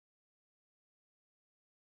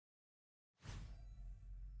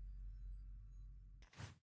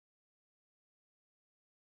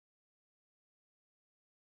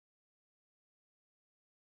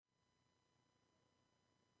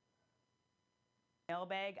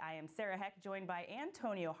Mailbag. I am Sarah Heck, joined by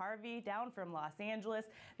Antonio Harvey, down from Los Angeles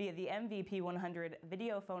via the MVP 100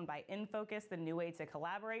 video phone by InFocus, the new way to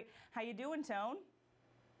collaborate. How you doing, Tone?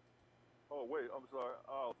 Oh, wait, I'm sorry.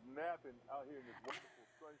 I was napping out here in this wonderful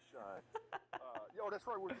sunshine. Yo, that's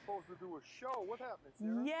right. We're supposed to do a show. What's happening,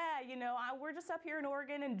 Sarah? Yeah, we're just up here in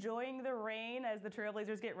Oregon enjoying the rain as the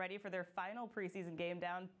Trailblazers get ready for their final preseason game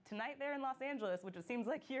down tonight there in Los Angeles, which it seems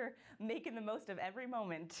like you're making the most of every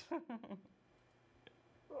moment.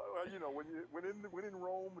 Well, you know, when in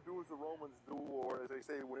Rome, do as the Romans do, or as they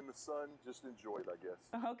say, when in the sun, just enjoy it, I guess.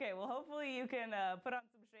 Okay, well, hopefully you can put on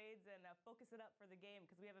some shades and focus it up for the game,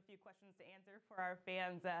 because we have a few questions to answer for our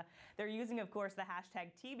fans. They're using, of course, the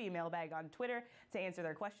hashtag TV Mailbag on Twitter to answer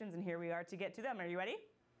their questions, and here we are to get to them. Are you ready?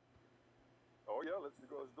 Oh, yeah, let's do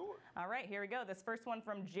it. All right, here we go. This first one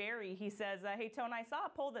from Jerry. He says, hey, Tone, I saw a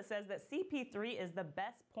poll that says that CP3 is the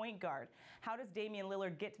best point guard. How does Damian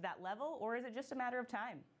Lillard get to that level, or is it just a matter of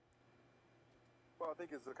time? Well, I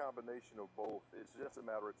think it's a combination of both. It's just a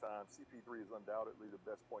matter of time. CP3 is undoubtedly the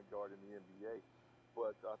best point guard in the NBA,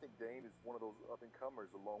 but I think Dame is one of those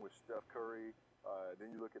up-and-comers along with Steph Curry.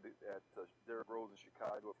 Then you look at Derrick Rose in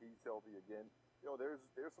Chicago. If he's healthy again, you know, there's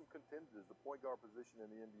some contenders. The point guard position in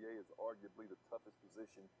the NBA is arguably the toughest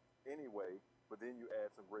position anyway, but then you add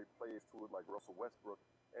some great players to it like Russell Westbrook,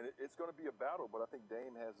 and it's going to be a battle, but I think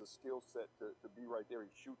Dame has the skill set to be right there. He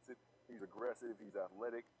shoots it. He's aggressive. He's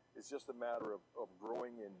athletic. It's just a matter of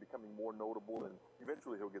growing and becoming more notable, and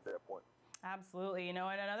eventually he'll get to that point. Absolutely. You know,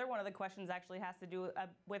 and another one of the questions actually has to do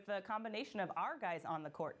with a combination of our guys on the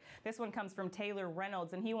court. This one comes from Taylor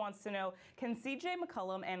Reynolds, and he wants to know, can CJ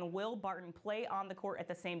McCollum and Will Barton play on the court at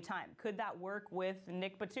the same time? Could that work with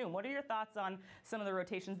Nick Batum? What are your thoughts on some of the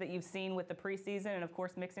rotations that you've seen with the preseason and, of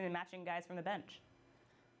course, mixing and matching guys from the bench?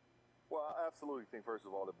 Well, I absolutely think, first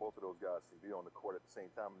of all, that both of those guys can be on the court at the same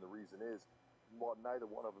time, and the reason is, well, neither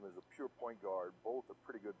one of them is a pure point guard. Both are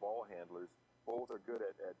pretty good ball handlers. Both are good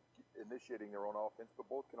at initiating their own offense, but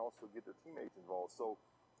both can also get their teammates involved. So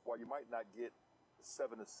while you might not get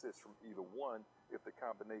 7 assists from either one, if the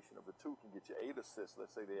combination of the two can get you 8 assists,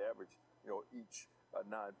 let's say they average, you know, each 9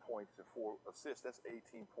 points and 4 assists, that's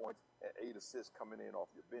 18 points and 8 assists coming in off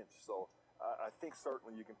your bench. So I think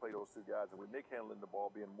certainly you can play those two guys. And with Nick handling the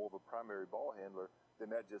ball, being more of a primary ball handler, then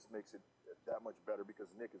that just makes it that much better because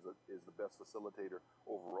Nick is the best facilitator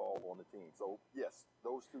overall on the team. So yes,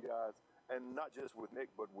 those two guys, and not just with Nick,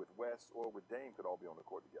 but with Wes or with Dame, could all be on the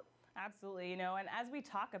court together. Absolutely, you know, and as we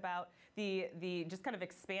talk about the just kind of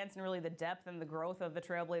expanse and really the depth and the growth of the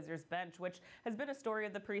Trailblazers bench, which has been a story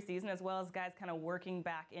of the preseason, as well as guys kind of working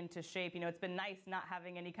back into shape. You know, it's been nice not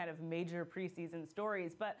having any kind of major preseason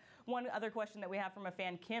stories. But one other question that we have from a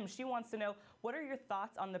fan, Kim, she wants to know, what are your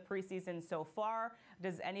thoughts on the preseason so far?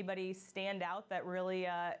 Does anybody stand out that really,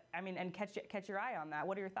 and catch your eye on that?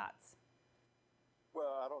 What are your thoughts?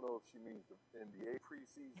 Well, I don't know if she means the NBA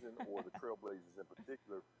preseason or the Trailblazers in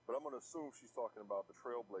particular, but I'm going to assume she's talking about the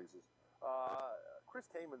Trailblazers. Chris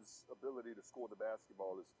Kaman's ability to score the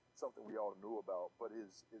basketball is something we all knew about, but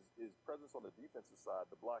his presence on the defensive side,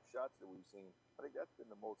 the block shots that we've seen, I think that's been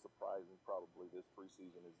the most surprising probably this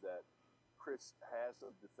preseason, is that Chris has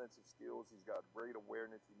some defensive skills. He's got great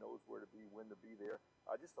awareness. He knows where to be, when to be there.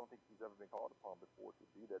 I just don't think he's ever been called upon before to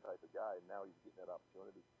be that type of guy, and now he's getting that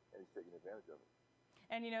opportunity, and he's taking advantage of it.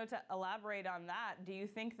 And, you know, to elaborate on that, do you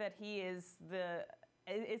think that he is the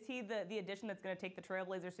addition that's going to take the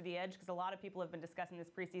Trailblazers to the edge? Because a lot of people have been discussing this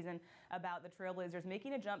preseason about the Trailblazers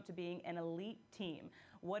making a jump to being an elite team.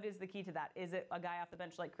 What is the key to that? Is it a guy off the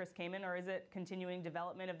bench like Chris Kaman, or is it continuing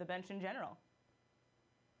development of the bench in general?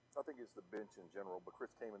 I think it's the bench in general, but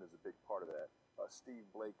Chris Kaman is a big part of that. Steve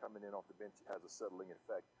Blake coming in off the bench has a settling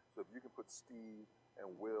effect. So if you can put Steve and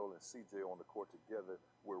Will and CJ on the court together,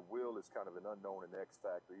 where Will is kind of an unknown and X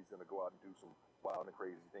factor, he's going to go out and do some wild and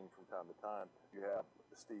crazy things from time to time. You have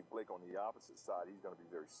Steve Blake on the opposite side. He's going to be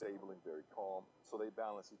very stable and very calm. So they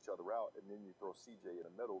balance each other out, and then you throw CJ in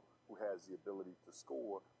the middle, who has the ability to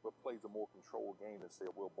score, but plays a more controlled game than, say,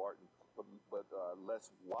 Will Barton. But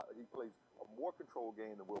he plays a more controlled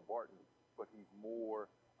game than Will Barton, but he's more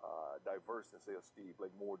diverse than, say, a Steve Blake,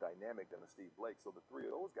 more dynamic than a Steve Blake. So the three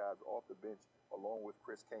of those guys off the bench, along with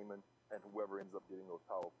Chris Kaman and whoever ends up getting those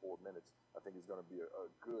power forward minutes, I think is going to be a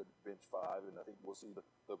good bench five, and I think we'll see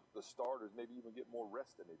the starters maybe even get more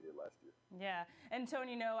rest than they did last year. Yeah, and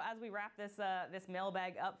Tony, you know, as we wrap this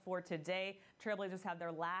mailbag up for today, Trailblazers have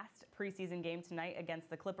their last preseason game tonight against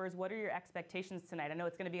the Clippers. What are your expectations tonight? I know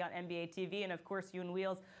it's going to be on NBA TV, and of course, you and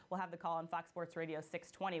Wheels will have the call on Fox Sports Radio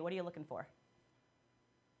 620. What are you looking for?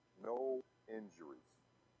 No injuries.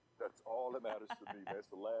 That's all that matters to me, man.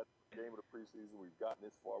 It's the last game of the preseason. We've gotten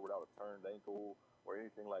this far without a turned ankle or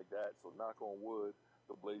anything like that. So knock on wood,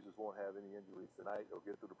 the Blazers won't have any injuries tonight. They'll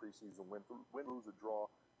get through the preseason, win, lose, or draw.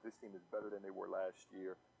 This team is better than they were last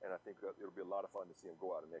year, and I think it'll be a lot of fun to see them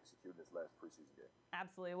go out and execute in this last preseason game.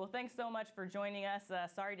 Absolutely. Well, thanks so much for joining us.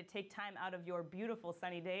 Sorry to take time out of your beautiful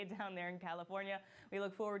sunny day down there in California. We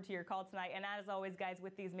look forward to your call tonight. And as always, guys,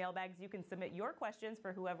 with these mailbags, you can submit your questions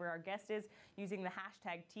for whoever our guest is using the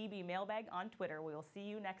hashtag TBMailbag on Twitter. We will see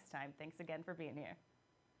you next time. Thanks again for being here.